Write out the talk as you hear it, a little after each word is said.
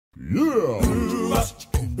Well,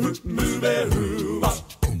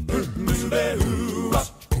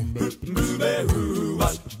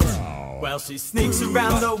 she sneaks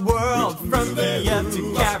around the world from Kiev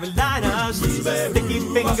to Carolina. She's a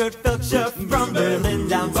sticky-fingered filcher from Berlin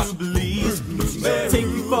down to Belize. She'll take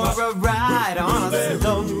you for a ride on a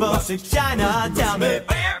slow boat to China. Tell me,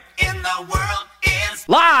 where in the world is...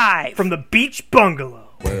 Live from the Beach Bungalow.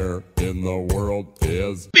 Where in the world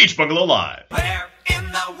is... Beach Bungalow Live. Where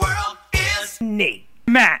in the world is... Nate.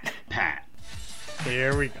 Matt. Pat.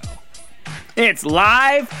 Here we go. It's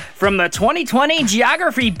live from the 2020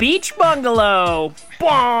 Geography Beach Bungalow.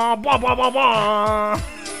 Bah, bah, bah, bah, bah.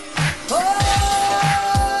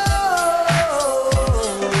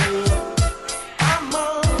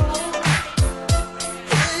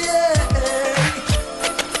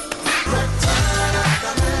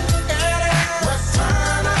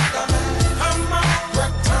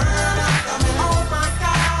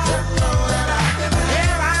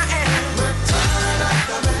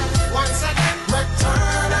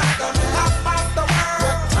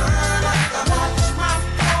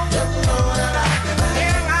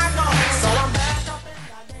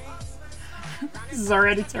 This is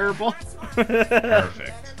already terrible.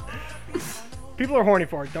 Perfect. People are horny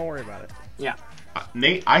for it. Don't worry about it. Yeah.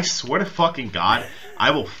 Nate, I swear to fucking God,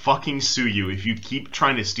 I will fucking sue you if you keep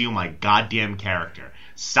trying to steal my goddamn character.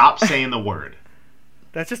 Stop saying the word.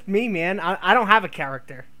 That's just me, man. I don't have a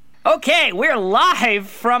character. Okay, we're live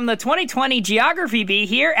from the 2020 Geography Bee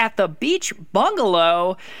here at the Beach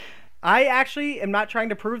Bungalow. I actually am not trying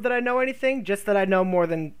to prove that I know anything, just that I know more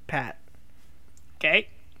than Pat. Okay.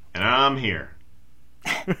 And I'm here.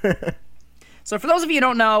 So for those of you who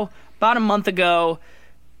don't know, about a month ago,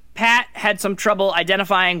 Pat had some trouble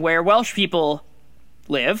identifying where Welsh people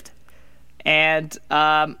lived, and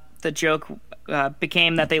the joke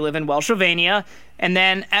became that they live in Welshovania, and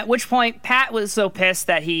then at which point Pat was so pissed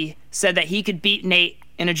that he said that he could beat Nate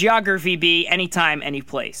in a Geography Bee anytime, any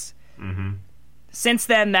place. Mm-hmm. Since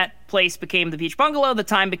then, that place became the Beach Bungalow. The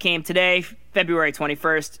time became today, February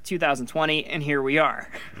 21st, 2020, and here we are.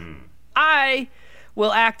 I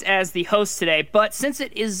will act as the host today, but since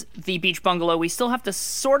it is the Beach Bungalow, we still have to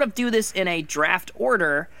sort of do this in a draft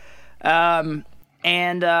order. I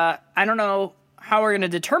don't know how we're going to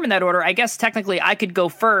determine that order. I guess technically I could go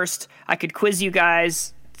first. I could quiz you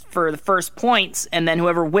guys for the first points, and then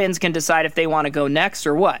whoever wins can decide if they want to go next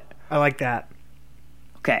or what. I like that.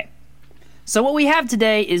 Okay. So what we have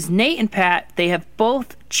today is Nate and Pat. They have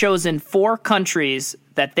both chosen 4 countries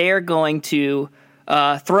that they are going to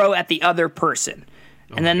throw at the other person.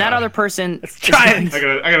 And then that other person... I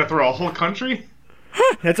gotta throw a whole country?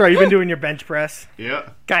 That's right, you've been doing your bench press. Yeah.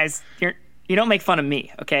 Guys, you don't make fun of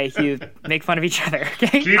me, okay? You make fun of each other,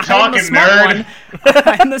 okay? Keep talking, nerd.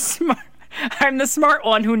 I'm the smart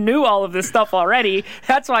one who knew all of this stuff already.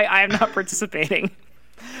 That's why I am not participating.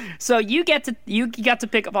 So you got to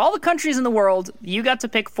pick of all the countries in the world. You got to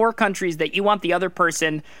pick 4 countries that you want the other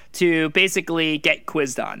person to basically get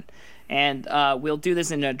quizzed on, and we'll do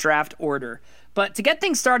this in a draft order. But to get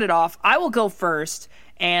things started off, I will go first,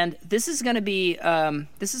 and this is gonna be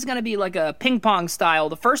like a ping pong style.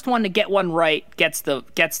 The first one to get one right gets to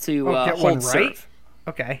get hold one right. serve.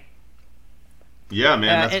 Okay. Yeah,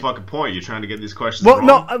 man, that's the fucking point. You're trying to get these questions Well,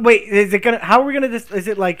 wrong. no, wait. Is it gonna? How are we gonna? Is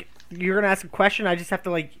it like you're gonna ask a question? I just have to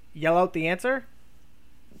like yell out the answer.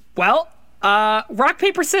 Well, rock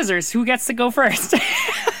paper scissors. Who gets to go first? Okay.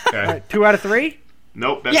 All right, 2 out of 3.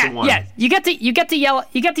 Nope, that's the one. Yeah. You get to yell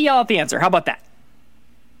out the answer. How about that?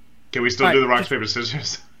 Can we still do the rock, paper,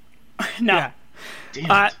 scissors? No. Yeah.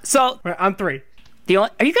 Damn it. So Right, I'm 3. are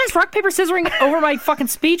you guys rock paper scissoring over my fucking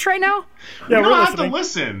speech right now? Yeah, you we're don't have to listening.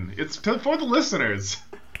 listen. It's for the listeners.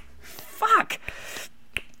 Fuck.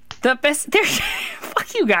 The best.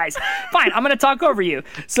 Fuck you guys. Fine, I'm gonna talk over you.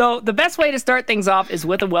 So the best way to start things off is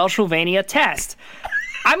with a Welshovania test.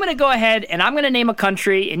 I'm gonna go ahead and I'm gonna name a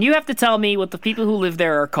country, and you have to tell me what the people who live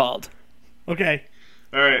there are called. Okay.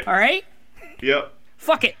 All right. All right? Yep.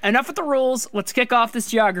 Fuck it. Enough with the rules. Let's kick off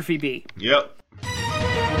this Geography Bee. Yep.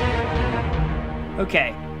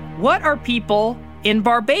 Okay. What are people in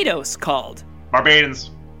Barbados called?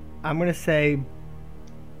 Barbadians. I'm gonna say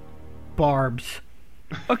Barbs.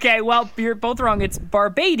 Okay, well, you're both wrong. It's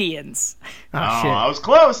Barbadians. Oh, shit. I was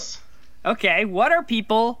close. Okay, what are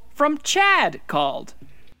people from Chad called?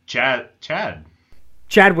 Chad.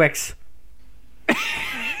 Chadwicks.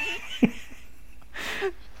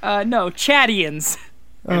 No, Chadians.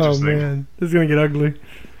 Oh Interesting. man, this is gonna get ugly.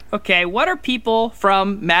 Okay, what are people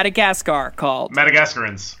from Madagascar called?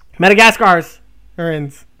 Madagascarans. Madagascars.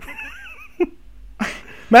 Erins.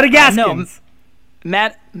 Madagascans.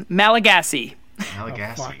 Malagasy.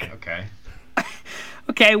 Malagasy. fuck. Okay.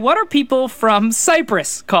 Okay, what are people from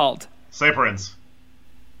Cyprus called? Cyprians.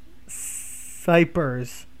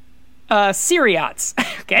 Cypers. Syriots.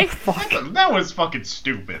 Okay. That was fucking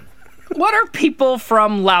stupid. What are people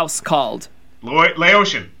from Laos called?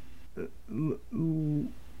 Laotian.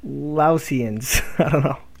 Laosians. I don't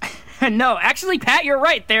know. No, actually, Pat, you're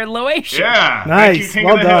right. They're Laotian. Yeah. Nice, Thank you, King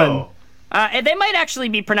well of the done. Hill. And they might actually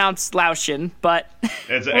be pronounced Laotian, but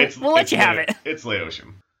we'll let you have it. It's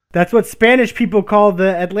Laotian. That's what Spanish people call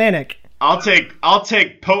the Atlantic. I'll take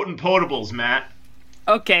potent potables, Matt.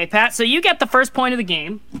 Okay, Pat, so you get the first point of the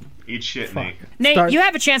game. Eat shit, Nate. Nate, Start- you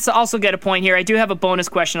have a chance to also get a point here. I do have a bonus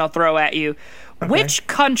question I'll throw at you. Which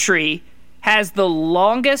country has the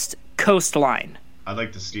longest coastline? I'd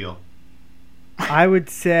like to steal. I would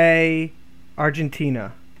say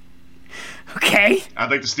Argentina. Okay. I'd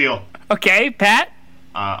like to steal. Okay, Pat?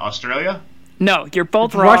 Australia? No, you're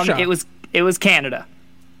both It's wrong. Russia. It was Canada.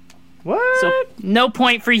 What? So no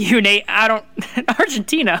point for you, Nate. I don't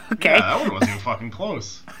Argentina. Okay. Yeah, that one wasn't even fucking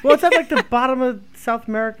close. Well, it's at like the bottom of South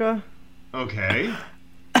America. Okay.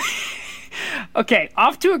 Okay,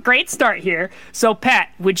 off to a great start here. So Pat,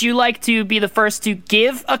 would you like to be the first to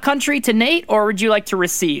give a country to Nate, or would you like to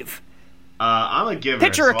receive? I'm a giver.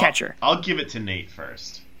 Pitcher or so catcher? I'll give it to Nate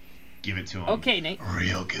first. Give it to him. Okay, Nate.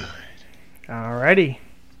 Real good. Alrighty.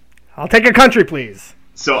 I'll take a country, please.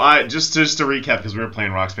 So I just to recap, because we were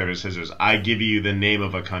playing rocks, paper, scissors. I give you the name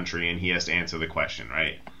of a country, and he has to answer the question,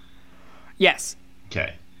 right? Yes.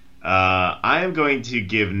 Okay. I am going to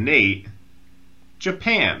give Nate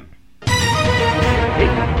Japan.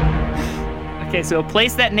 Okay, so a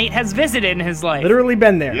place that Nate has visited in his life. Literally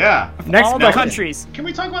been there. Yeah. Next All the next- countries. Can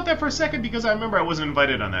we talk about that for a second? Because I remember I wasn't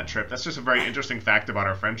invited on that trip. That's just a very interesting fact about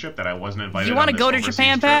our friendship that I wasn't invited. Do you want to on go to this overseas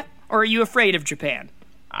Japan, trip. Pat? Or are you afraid of Japan?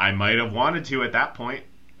 I might have wanted to at that point.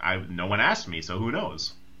 No one asked me, so who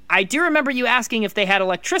knows? I do remember you asking if they had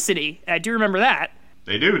electricity. I do remember that.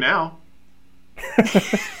 They do now.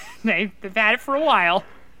 They've had it for a while.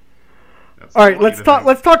 That's All right, lucky let's to talk. think.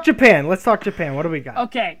 Let's talk Japan. Let's talk Japan. What do we got?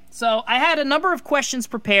 Okay, so I had a number of questions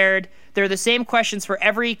prepared. They're the same questions for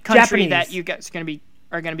every country Japanese. that you guys are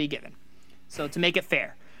going to be given. So to make it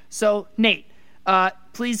fair. So Nate,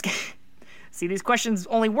 please see these questions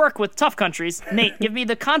only work with tough countries. Nate, give me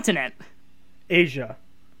the continent. Asia.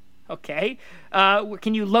 Okay.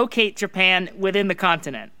 Can you locate Japan within the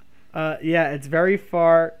continent? Yeah, it's very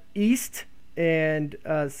far east and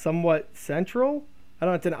somewhat central. I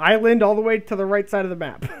don't know. It's an island all the way to the right side of the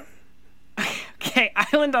map. Okay,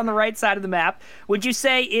 island on the right side of the map. Would you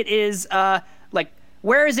say it is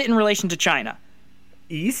where is it in relation to China?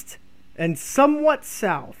 East and somewhat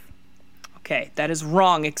south. Okay, that is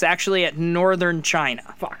wrong. It's actually at northern China.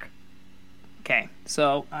 Fuck. Okay,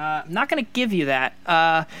 so I'm not going to give you that.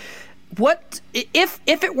 What if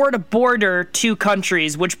it were to border two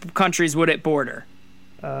countries? Which countries would it border?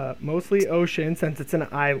 Mostly ocean since it's an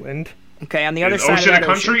island. Okay, on the other Is side ocean of a that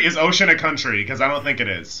country? ocean. Is ocean a country? Because I don't think it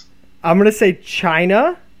is. I'm gonna say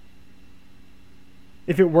China.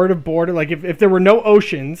 If it were to border, like if there were no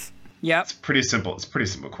oceans, Yep. Pretty simple. It's a pretty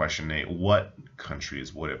simple question, Nate. What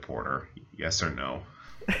countries would it border? Yes or no?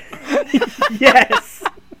 yes.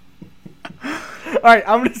 All right,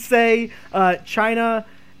 I'm gonna say China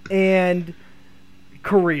and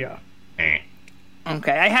Korea.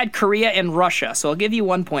 Okay, I had Korea and Russia, so I'll give you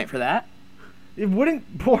 1 point for that. It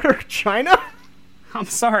wouldn't border China. I'm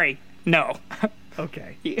sorry. No.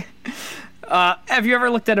 Okay. Have you ever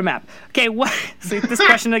looked at a map? Okay, what? So this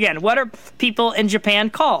question again. What are people in Japan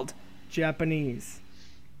called? Japanese.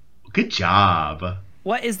 Good job.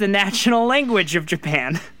 What is the national language of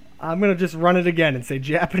Japan? I'm gonna just run it again and say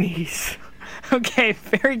Japanese. Okay,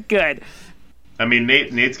 very good. I mean,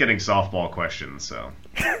 Nate's getting softball questions, so.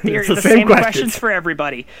 Here's the the same same questions. questions for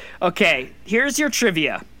everybody. Okay, here's your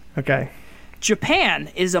trivia. Okay. Japan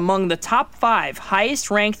is among the top 5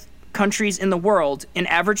 highest ranked countries in the world in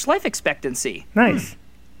average life expectancy. Nice.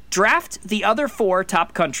 Draft the other 4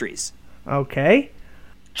 top countries. Okay.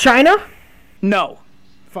 China? No.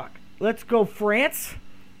 Fuck. Let's go France.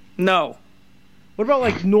 No. What about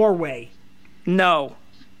like Norway? No.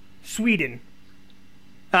 Sweden?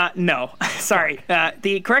 No. Sorry.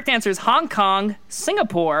 The correct answer is Hong Kong,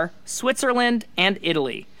 Singapore, Switzerland, and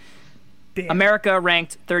Italy. Damn. America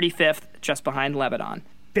ranked 35th, just behind Lebanon.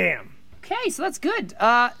 Damn. Okay, so that's good.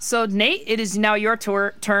 So Nate, it is now your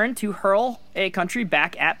turn to hurl a country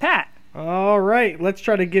back at Pat. All right. Let's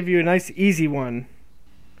try to give you a nice easy one.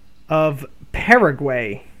 Of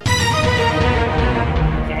Paraguay. Okay,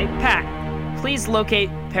 Pat, please locate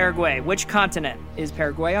Paraguay. Which continent is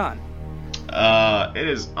Paraguay on? It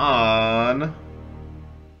is on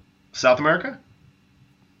South America?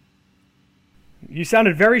 You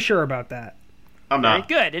sounded very sure about that. I'm Very not.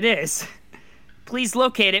 good, it is. Please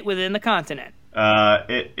locate it within the continent.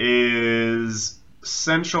 It is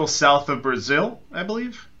central south of Brazil, I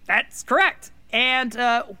believe. That's correct. And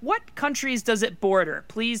what countries does it border?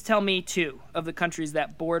 Please tell me 2 of the countries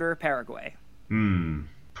that border Paraguay.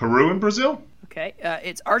 Peru and Brazil? Okay,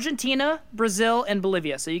 it's Argentina, Brazil, and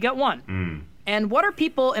Bolivia. So you got 1. And what are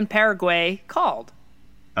people in Paraguay called?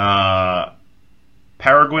 Paraguayan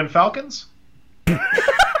Falcons?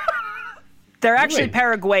 They're actually Really?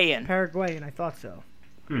 Paraguayan. Paraguayan, I thought so.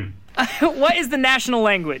 What is the national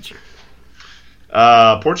language?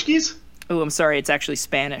 Portuguese? Oh, I'm sorry, it's actually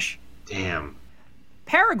Spanish. Damn.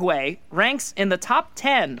 Paraguay ranks in the top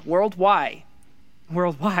 10 worldwide.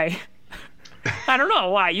 Worldwide? I don't know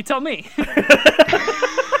why. You tell me.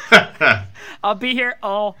 I'll be here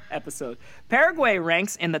all episode. Paraguay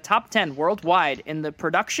ranks in the top 10 worldwide in the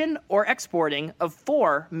production or exporting of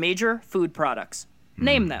 4 major food products.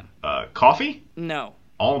 Name them. Coffee? No.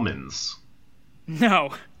 Almonds. No.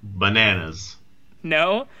 Bananas.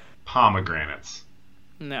 No. Pomegranates.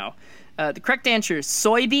 No. The correct answer is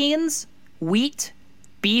soybeans, wheat,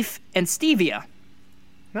 beef, and stevia.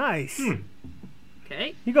 Nice.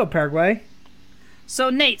 Okay. You go, Paraguay. So,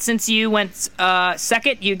 Nate, since you went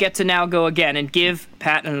second, you get to now go again and give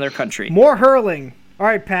Pat another country. More hurling. All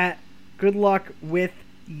right, Pat. Good luck with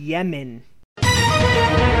Yemen.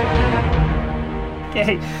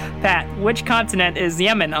 Okay, Pat, which continent is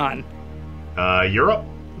Yemen on? Europe?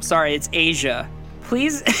 I'm sorry, it's Asia.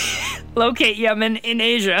 Please locate Yemen in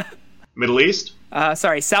Asia. Middle East?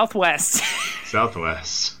 Sorry, Southwest.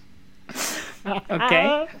 Southwest.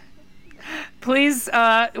 Okay. Please,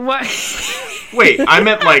 what? Wait, I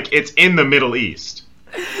meant like it's in the Middle East.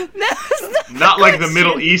 Not like the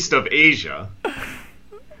Middle East of Asia.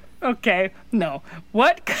 Okay, no.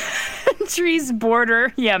 What countries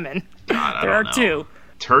border Yemen? God, I There are don't know. 2.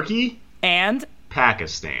 Turkey? And,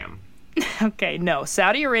 Pakistan. okay, no.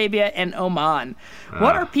 Saudi Arabia and Oman.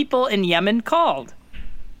 What are people in Yemen called?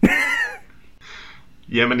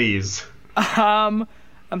 Yemenis. I'm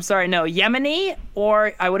sorry, no. Yemeni,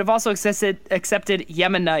 or I would have also accepted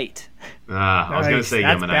Yemenite. I was going to Nice. say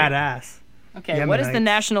That's Yemenite. badass. Okay, what is the Yemenites.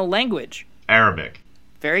 national language? Arabic.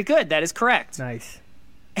 Very good, that is correct. Nice.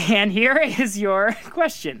 And here is your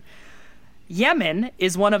question. Yemen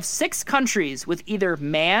is one of 6 countries with either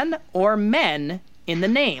man or men in the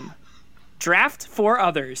name. Draft 4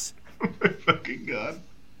 others. Fucking God.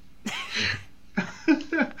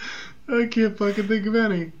 I can't fucking think of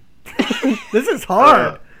any. This is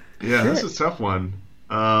hard. Yeah, this is a tough one.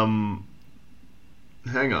 Hang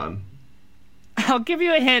on. I'll give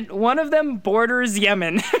you a hint. One of them borders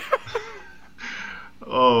Yemen.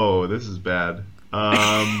 Oh, this is bad.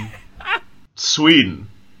 Sweden.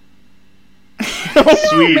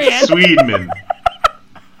 man. Sweden.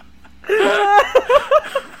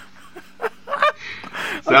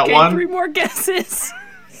 Is that Okay, one? 3 more guesses.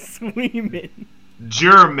 Sweeman.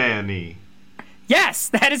 Germany. Yes,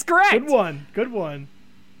 that is correct. Good one. Good one.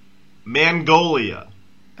 Mongolia.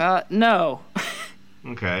 No.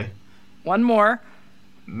 Okay. One more.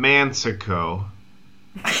 Mexico.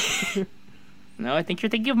 No, I think you're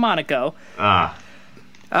thinking of Monaco.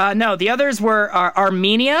 No, The others were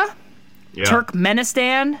Armenia, yeah.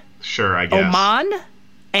 Turkmenistan, Sure, I guess. Oman,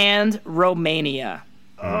 and Romania.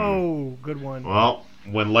 Oh, good one. Well,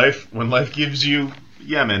 when life gives you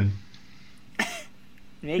Yemen.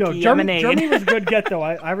 Make Yo, Yemenade. Germany was a good get, though.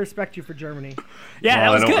 I respect you for Germany. Yeah,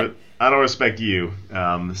 Well, that was good. I don't respect you.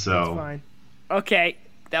 That's So fine. Okay,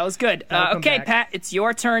 that was good. I'll come Okay, back. Pat, it's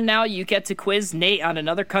your turn now. You get to quiz Nate on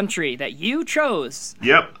another country that you chose.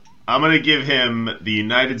 yep, I'm gonna give him the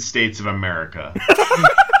United States of America.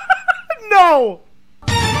 No!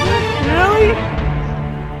 Really?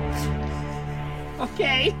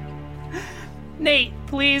 Okay. Nate,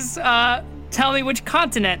 please tell me which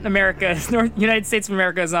continent United States of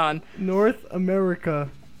America is on. North America.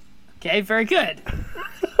 Okay, very good.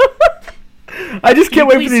 I just can't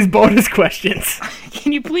wait please- for these bonus questions.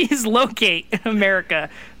 Can you please locate America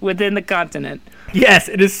within the continent? Yes,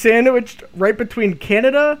 it is sandwiched right between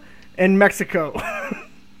Canada and Mexico.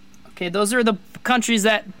 Okay, those are the countries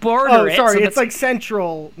that border Oh, it. sorry, so it's that's- like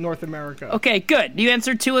Central North America. Okay, good. You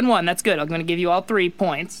answered 2 and 1. That's good. I'm going to give you all 3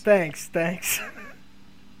 points. Thanks.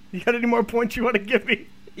 You got any more points you want to give me?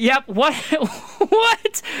 Yep. What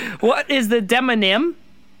is the demonym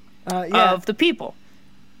Yeah. of the people?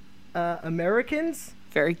 Americans?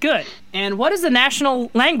 Very good. And what is the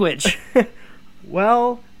national language?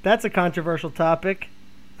 Well, that's a controversial topic.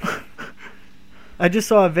 I just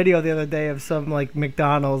saw a video the other day of some like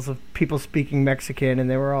McDonald's of people speaking Mexican, and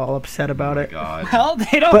they were all upset about it. God. Well,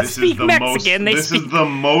 they don't speak Mexican. This is the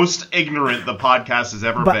most ignorant the podcast has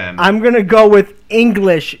ever But been. I'm gonna go with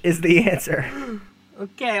English is the answer.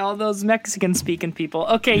 Okay, all those Mexican-speaking people.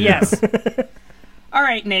 Okay, yes. All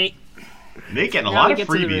right, Nate. Nate getting a Now lot we of get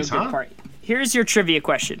to the real freebies, good huh? part. Here's your trivia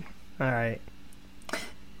question. All right.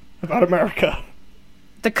 About America.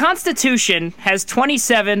 The Constitution has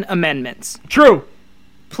 27 amendments. True.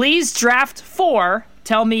 Please draft 4.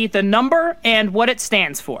 Tell me the number and what it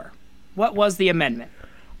stands for. What was the amendment?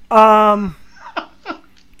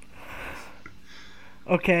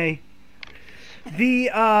 Okay. The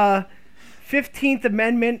 15th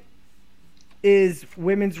Amendment is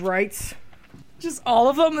women's rights. Just all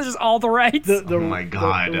of them? Just all the rights? The Oh my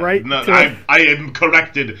God! The right No, to- I am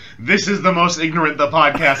corrected. This is the most ignorant the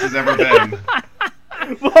podcast has ever been.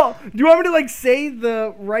 Well, do you want me to like say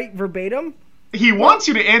the right verbatim? He wants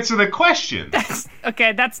you to answer the question.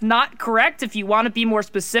 Okay, that's not correct. If you want to be more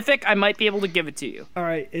specific, I might be able to give it to you. All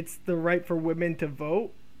right, it's the right for women to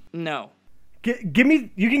vote. No. Give me.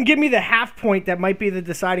 You can give me the half point that might be the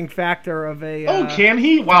deciding factor of a. Oh, can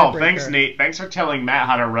he? Wow, tiebreaker. thanks, Nate. Thanks for telling Matt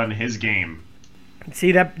how to run his game.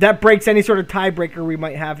 See that breaks any sort of tiebreaker we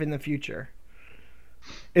might have in the future.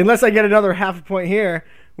 Unless I get another half a point here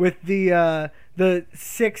with the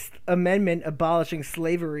 6th Amendment abolishing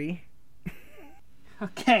slavery.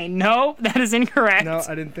 Okay, no, that is incorrect. No,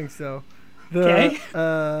 I didn't think so. The Okay.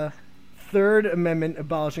 3rd Amendment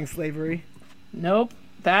abolishing slavery. Nope.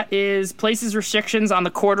 That is places restrictions on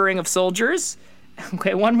the quartering of soldiers.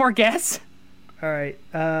 Okay, one more guess. All right.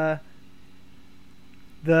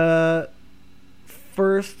 The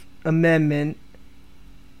 1st Amendment.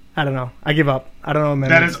 I don't know. I give up. I don't know That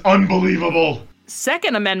amendments. is unbelievable.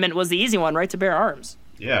 Second Amendment was the easy one, right to bear arms.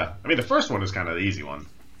 Yeah, I mean the first one is kind of the easy one.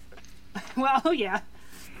 Well, yeah.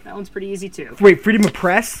 That one's pretty easy, too. Wait, freedom of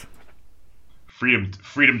press? Freedom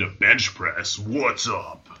to bench press. What's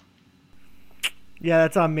up? Yeah,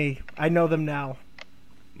 that's on me. I know them now.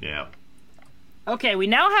 Yeah. Okay, we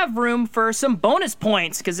now have room for some bonus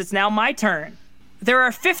points, because it's now my turn. There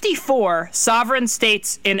are 54 sovereign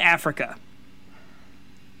states in Africa.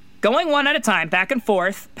 Going one at a time, back and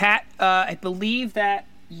forth. Pat, I believe that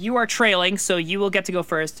you are trailing, so you will get to go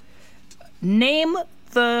first. Name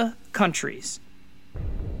the countries.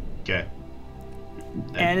 Okay.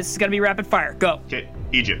 And this is going to be rapid fire. Go. Okay.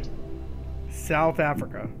 Egypt, South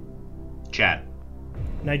Africa. Chad,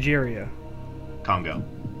 Nigeria. Congo,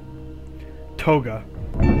 Togo.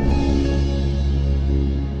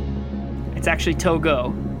 It's actually Togo.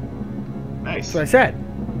 Nice. That's what I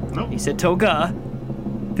said. You said Toga.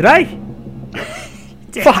 Did I?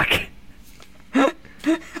 Did. Fuck.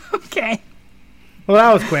 Okay. Well,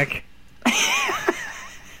 that was quick.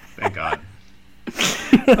 Thank God.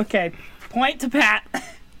 Okay. Point to Pat.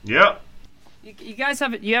 Yep. You guys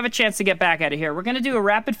have a chance to get back out of here. We're gonna do a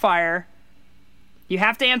rapid fire. You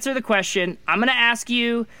have to answer the question. I'm gonna ask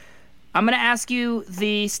you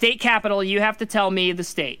the state capital. You have to tell me the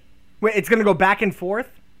state. Wait, it's gonna go back and forth,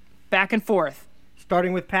 Back and forth.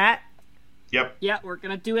 starting with Pat. Yep. Yeah, we're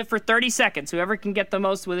gonna do it for 30 seconds. Whoever can get the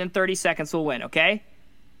most within 30 seconds will win. Okay?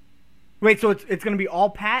 Wait, so it's gonna be all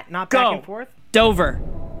Pat, not Go. back and forth. Dover.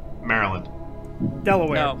 Maryland.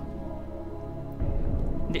 Delaware. No.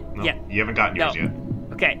 No, Yeah. You haven't gotten yours No. yet.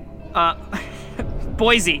 Okay.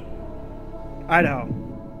 Boise. Idaho.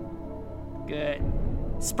 Good.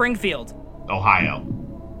 Springfield. Ohio.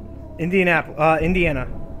 Indianapolis. Indiana.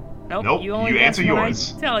 Nope. Nope, only you guess answer when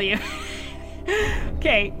yours. I tell you.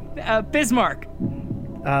 Okay. Bismarck.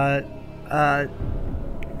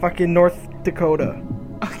 Fucking North Dakota.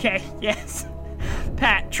 Okay. Yes.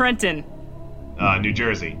 Pat. Trenton. New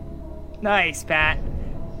Jersey. Nice, Pat.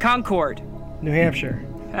 Concord. New Hampshire.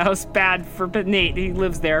 That was bad for Nate. He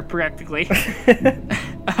lives there practically.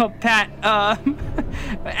 Oh, Pat.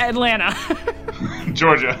 Atlanta.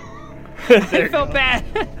 Georgia. I felt bad.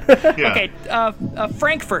 Yeah. Okay.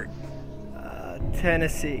 Frankfurt.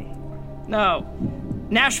 Tennessee. No.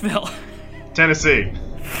 Nashville. Tennessee.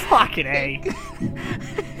 Fucking A.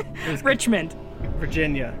 Richmond.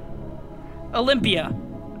 Virginia. Olympia.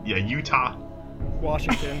 Yeah, Utah.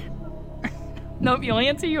 Washington. Nope, you only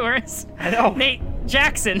answer yours. I know. Nate.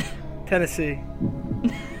 Jackson. Tennessee.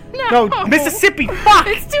 No. No, Mississippi. Fuck.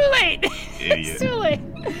 It's too late. Idiot. It's too late.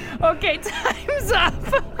 Okay, time's up.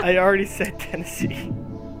 I already said Tennessee.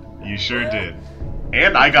 You sure did.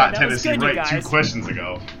 And I got That was Tennessee good, you right 2 guys. questions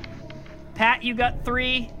ago. Pat, you got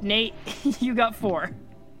 3. Nate, you got 4.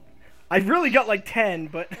 I really got like 10,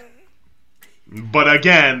 but But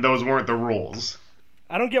again, those weren't the rules.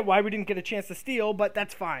 I don't get why we didn't get a chance to steal, but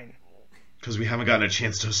that's fine. Because we haven't gotten a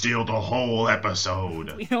chance to steal the whole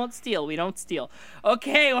episode. We don't steal.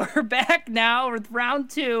 Okay, we're back now with round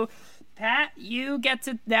 2. Pat, you get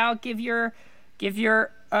to now give your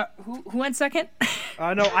who went second?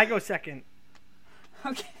 No, I go second.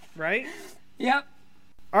 Okay. Right? Yep.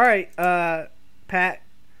 All right, Pat,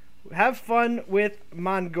 have fun with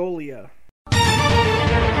Mongolia.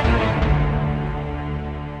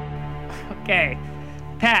 Okay.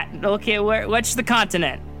 Pat, okay, what's the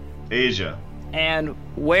continent? Asia. And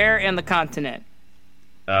where in the continent?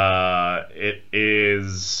 It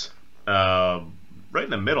is right in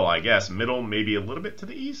the middle, I guess. Middle, maybe a little bit to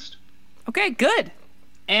the east. Okay, good.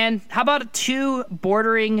 And how about 2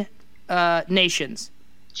 bordering nations?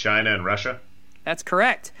 China and Russia. That's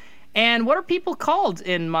correct. And what are people called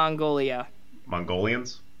in Mongolia?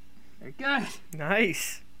 Mongolians. Very good.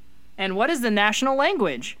 Nice. And what is the national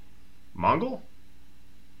language? Mongol?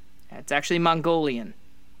 It's actually Mongolian.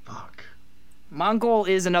 Fuck. Mongol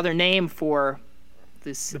is another name for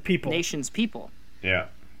the people. nation's people. Yeah.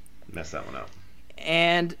 Messed that one up.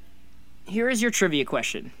 And here is your trivia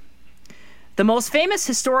question. The most famous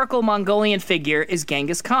historical Mongolian figure is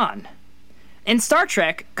Genghis Khan. In Star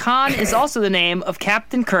Trek, Khan is also the name of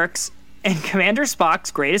Captain Kirk's and Commander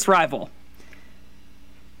Spock's greatest rival.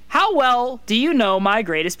 How well do you know my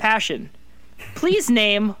greatest passion? Please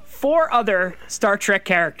name 4 other Star Trek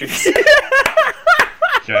characters.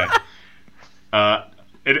 Okay.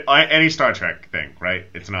 Any Star Trek thing, right?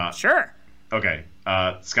 It's not. Sure. Okay.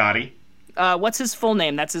 Scotty. What's his full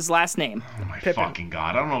name? That's his last name. Oh my fucking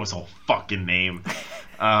god! I don't know his whole fucking name.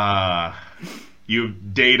 You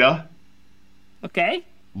have Data. Okay.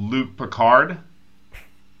 Luke Picard.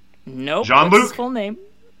 Nope. Jean-Luc? What's his full name?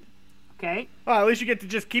 Okay. Well, at least you get to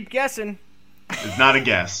just keep guessing. It's not a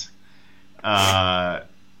guess.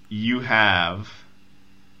 You have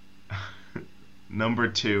number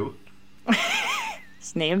 2.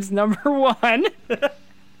 His name's number 1.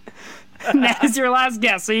 And that is your last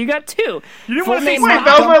guess. So you got 2. You didn't Full want to say name- Wait,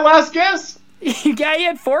 that was my last guess. You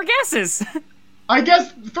had 4 guesses. I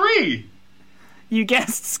guessed 3. You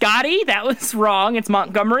guessed Scotty. That was wrong. It's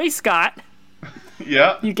Montgomery Scott.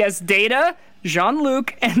 Yeah. You guessed Data,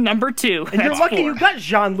 Jean-Luc, and number 2. And you're That's lucky 4. you got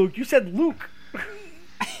Jean-Luc. You said Luke.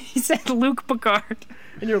 He said Luke Picard.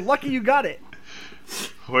 And you're lucky you got it.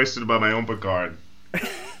 Hoisted by my own Picard.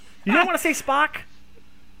 You didn't want to say Spock?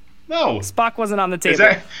 No. Spock wasn't on the table.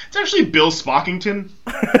 It's actually Bill Spockington.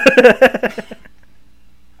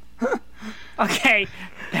 Okay,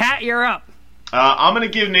 Pat, you're up. I'm gonna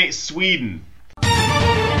give Nate Sweden.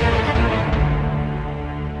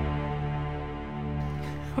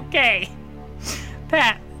 Okay,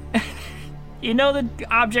 Pat, you know the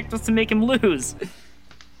object was to make him lose.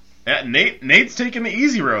 Yeah, Nate's taking the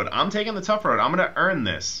easy road. I'm taking the tough road. I'm gonna earn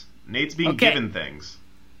this. Nate's being Okay. given things.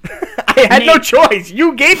 I had no choice.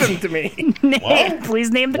 You gave him to me. Nate, Well,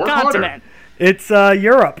 please name the work continent. It's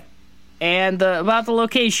Europe. And about the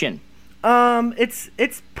location.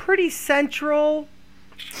 It's pretty central.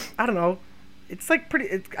 I don't know. It's like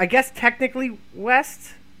I guess technically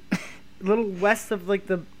west, a little west of like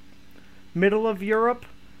the middle of Europe.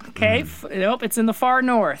 Okay, nope, it's in the far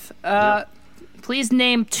north. Please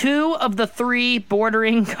name 2 of the 3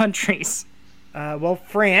 bordering countries. Well,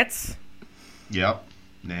 France Yep.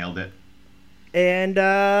 Nailed it. and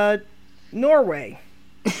Norway.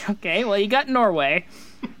 Okay, well, you got Norway.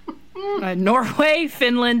 Norway,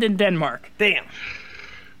 Finland, and Denmark. Damn.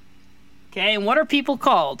 Okay, and what are people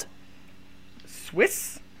called?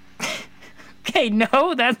 Swiss? Okay,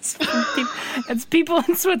 no, that's people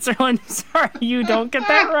in Switzerland. Sorry, you don't get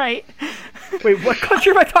that right. Wait, what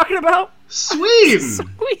country am I talking about?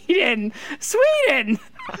 Sweden. Sweden!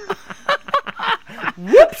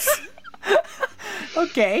 Whoops.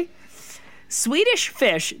 Okay. Swedish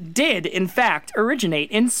fish did, in fact,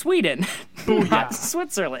 originate in Sweden, not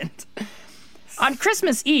Switzerland. On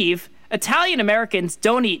Christmas Eve, Italian Americans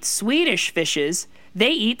don't eat Swedish fishes,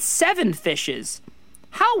 they eat 7 fishes.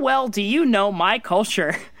 How well do you know my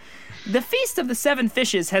culture? The Feast of the 7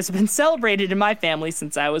 Fishes has been celebrated in my family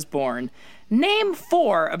since I was born. Name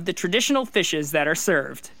 4 of the traditional fishes that are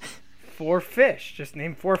served. 4 fish. Just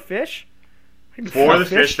name 4 fish? 4 of the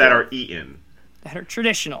fish that are eaten. That are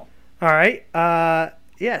traditional. All right.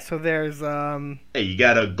 Yeah, so there's Hey, you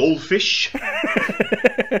got a goldfish?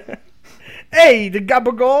 Hey, the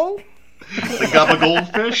gabagol. The gabba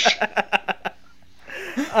goldfish?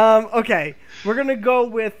 Okay. We're going to go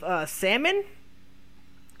with salmon?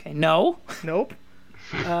 Okay, no. Nope.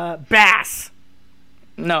 Bass.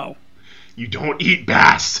 No. You don't eat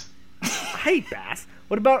bass. I hate bass.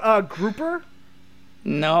 What about grouper?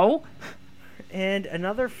 No. And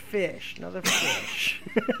another fish.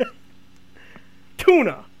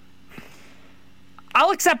 Tuna.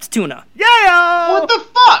 I'll accept tuna. Yeah. What the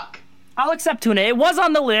fuck? I'll accept tuna. It was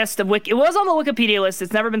on the list of it was on the Wikipedia list.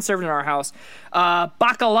 It's never been served in our house.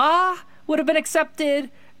 Bacala would have been accepted.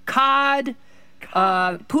 Cod.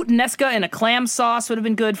 Puttanesca in a clam sauce would have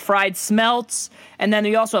been good. Fried smelts. And then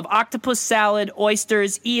we also have octopus salad,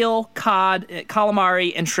 oysters, eel, cod,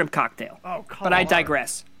 calamari, and shrimp cocktail. Oh, but I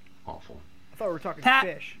digress. Awful. I thought we were talking Pat.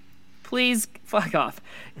 fish. Please fuck off.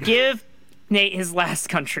 Give Nate his last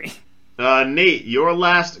country. Nate, your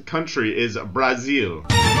last country is Brazil.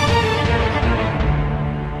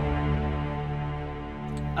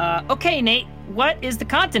 Okay, Nate, what is the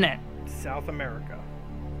continent? South America.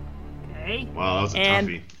 Okay. Wow, that was a And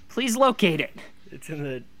toughie. please locate it. It's in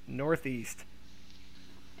the northeast.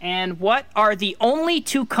 And what are the only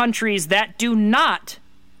two countries that do not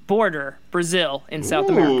border Brazil in South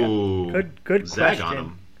America? Ooh. Good Zag question. on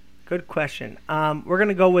him. Good question. We're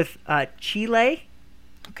gonna go with Chile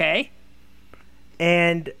Okay.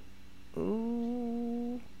 and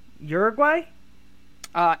Uruguay.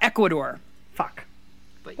 Ecuador. Fuck.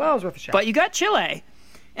 But- Well, it was worth a shot. But you got Chile.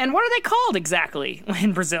 And what are they called exactly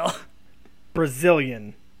in Brazil?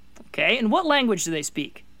 Brazilian, Okay. And what language do they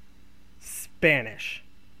speak? Spanish.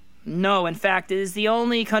 No, in fact, it is the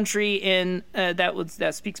only country in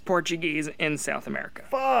that speaks Portuguese in South America.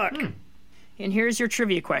 Fuck. And here's your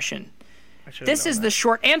trivia question. I should've This known is that. the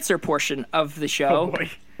short answer portion of the show. Oh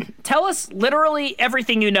boy. Tell us literally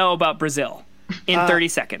everything you know about Brazil in 30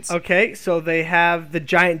 seconds. Okay, so they have the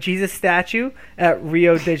giant Jesus statue at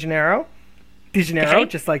Rio de Janeiro. Okay.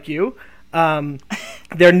 Just like you.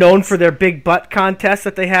 They're known for their big butt contest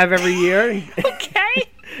that they have every year Okay.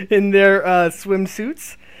 in their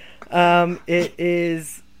swimsuits. It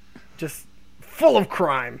is just full of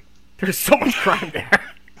crime. There's so much crime there.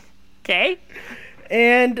 Okay.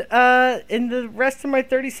 And in the rest of my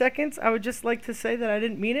 30 seconds, I would just like to say that I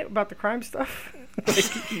didn't mean it about the crime stuff.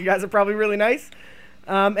 Like, you guys are probably really nice.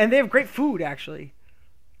 And they have great food, actually.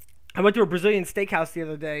 I went to a Brazilian steakhouse the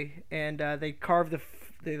other day, and they carve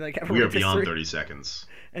they like have a We are beyond rotisserie, 30 seconds.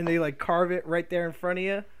 and they like carve it right there in front of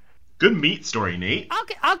you. Good meat story, Nate.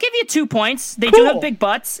 I'll give you 2 points. They do Cool. have big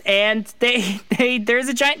butts, and there's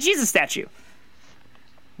a giant Jesus statue.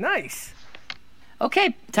 Nice.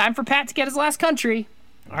 Okay, time for Pat to get his last country.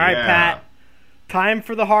 All right, Yeah. Pat. Time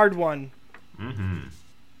for the hard one. Mm-hmm.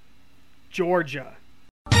 Georgia.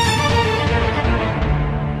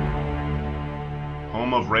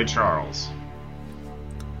 Home of Ray Charles.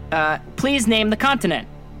 Please name the continent.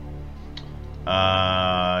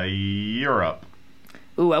 Europe.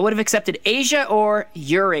 Ooh, I would have accepted Asia or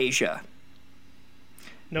Eurasia.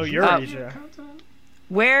 No, Eurasia.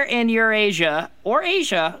 Where in Eurasia or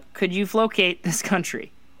Asia could you locate this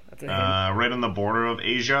country? That's a hint. Right on the border of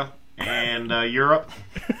Asia and Europe.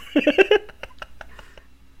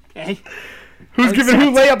 Okay. Who's giving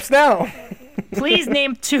who layups now? Please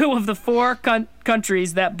name 2 of the 4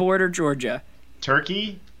 countries that border Georgia.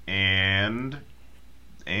 Turkey and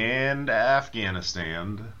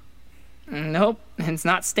Afghanistan. Nope, it's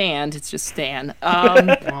not stand. It's just Stan.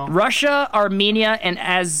 Russia, Armenia, and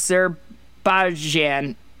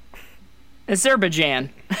Azerbaijan.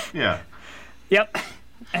 Yeah. Yep.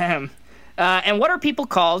 And what are people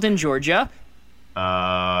called in Georgia?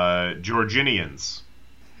 Georgians.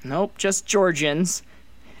 Nope, just Georgians.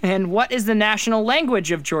 And what is the national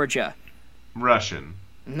language of Georgia? Russian.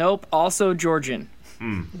 Nope, also Georgian.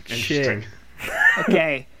 Interesting.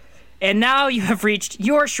 Okay. And now you have reached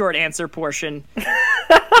your short answer portion.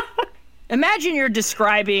 Imagine you're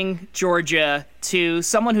describing Georgia to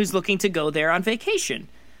someone who's looking to go there on vacation.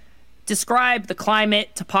 Describe the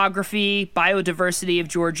climate, topography, biodiversity of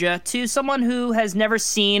Georgia to someone who has never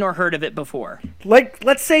seen or heard of it before. Like,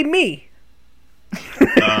 let's say me.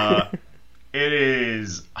 It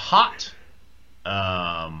is hot.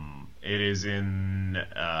 It is in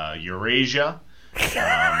Eurasia.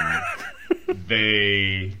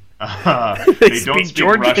 They don't speak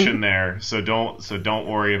Georgian. Russian there, so don't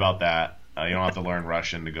worry about that. You don't have to learn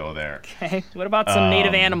Russian to go there. Okay. What about some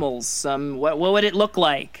native animals? What would it look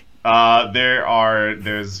like?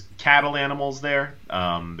 There's cattle animals there.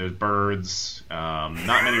 There's birds.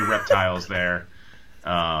 Not many reptiles there.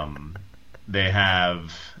 They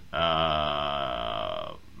have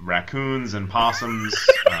raccoons and possums.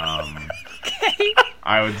 Okay.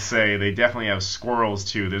 I would say they definitely have squirrels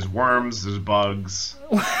too. There's worms. There's bugs.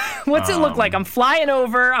 What's it look like? I'm flying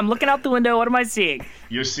over. I'm looking out the window. What am I seeing?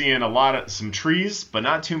 You're seeing some trees, but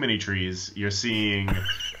not too many trees. You're seeing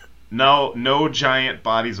no giant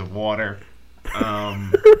bodies of water.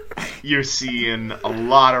 You're seeing a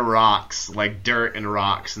lot of rocks, like dirt and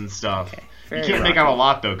rocks and stuff. You can't make out a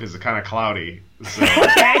lot though because it's kind of cloudy. So,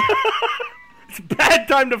 It's a bad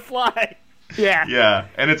time to fly. Yeah. yeah,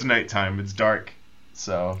 and it's nighttime. It's dark.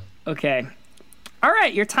 So, Okay. All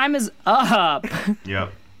right, your time is up.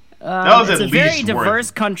 yep. That was It's at a very least diverse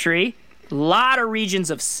worth. country. A lot of regions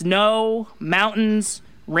of snow, mountains,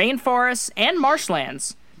 rainforests, and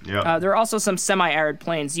marshlands. Yep. There are also some semi-arid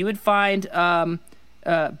plains. You would find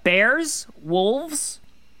bears, wolves,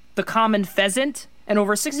 the common pheasant, and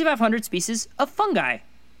over 6,500 species of fungi.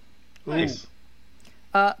 Nice.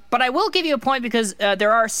 But I will give you a point because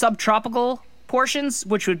there are subtropical portions,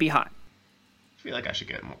 which would be hot. I feel like I should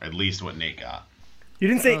get more, at least what Nate got. You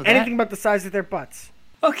didn't say that- anything about the size of their butts.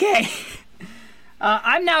 Okay.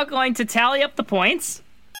 I'm now going to tally up the points.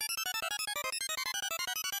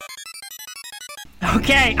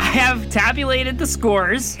 Okay, I have tabulated the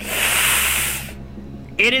scores.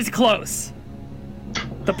 It is close.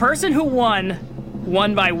 The person who won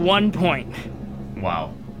by 1 point.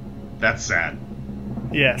 Wow. That's sad.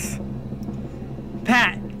 Yes.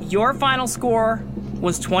 Pat, your final score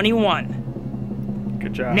was 21.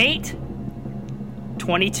 Good job. Nate,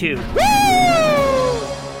 22.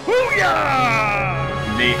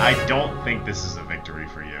 Nate, I don't think this is a victory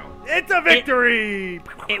for you. It's a victory.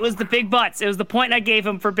 It was the big butts. It was the point I gave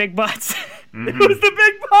him for big butts. It was the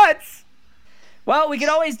big butts. Well, we could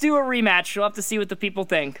always do a rematch. We'll have to see what the people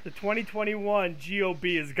think. The 2021 GOB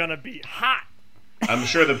is gonna be hot. I'm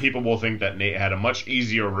sure the people will think that Nate had a much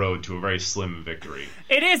easier road to a very slim victory.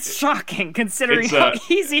 It is shocking considering It's, how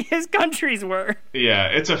easy his countries were. Yeah,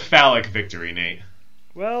 it's a phallic victory, Nate.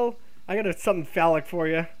 Well, I got something phallic for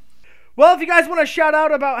you. Well, if you guys want to shout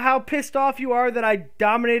out about how pissed off you are that I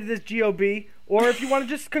dominated this GOB, or if you want to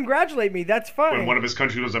just congratulate me, that's fine. When one of his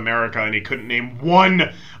countries was America and he couldn't name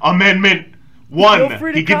one amendment. One. Feel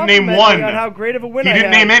free to He couldn't name compliment me one. on how great of a win He I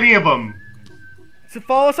didn't had. name any of them. So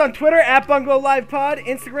follow us on Twitter at Bungalow Live Pod,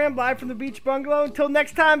 Instagram Live from the Beach Bungalow. Until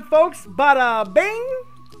next time, folks. Bada bing.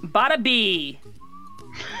 Bada bee.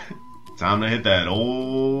 Time to hit that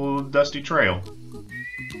old dusty trail.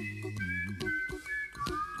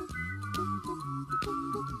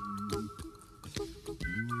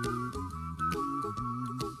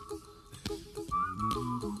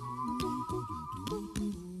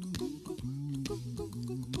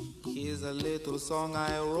 Here's a little song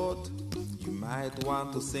I wrote. You might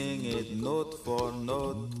want to sing it note for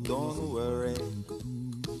note. Don't worry.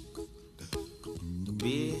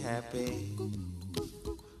 Be happy.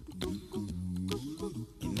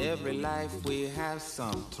 In every life we have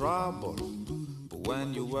some trouble. But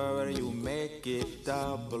when you worry, you make it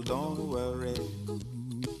double. Don't worry.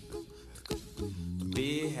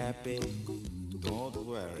 Be happy. Don't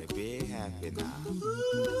worry. Be happy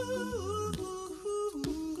now.